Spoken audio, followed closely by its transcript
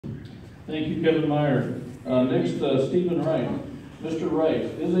Thank you, Kevin Meyer. Next, Stephen Wright. Mr. Wright,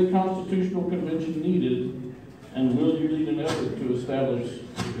 is a constitutional convention needed, and will you lead an effort to establish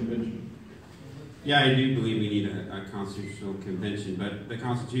a convention? Yeah, I do believe we need a constitutional convention, but the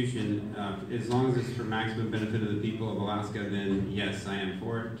Constitution, as long as it's for maximum benefit of the people of Alaska, then yes, I am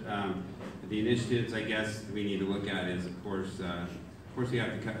for it. The initiatives, I guess, we need to look at is, of course, we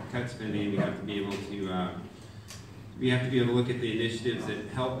have to cut spending. We have to be able to look at the initiatives that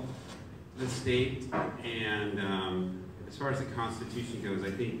help the state. And as far as the Constitution goes, I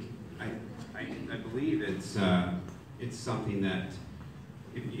think I believe it's something that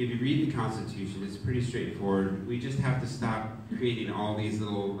if you read the Constitution, it's pretty straightforward. We just have to stop creating all these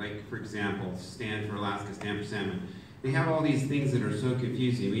little, like, for example, stand for Alaska, stand for salmon. They have all these things that are so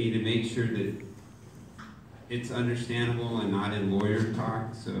confusing. We need to make sure that it's understandable and not in lawyer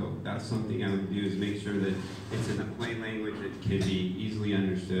talk. So that's something I would do, is make sure that it's in a plain language that can be easily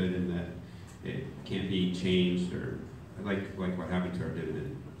understood and that it can't be changed, or like what happened to our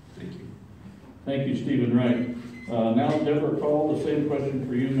dividend. Thank you. Thank you, Stephen Wright. Now, Deborah Call, the same question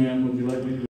for you, ma'am. Would you like me to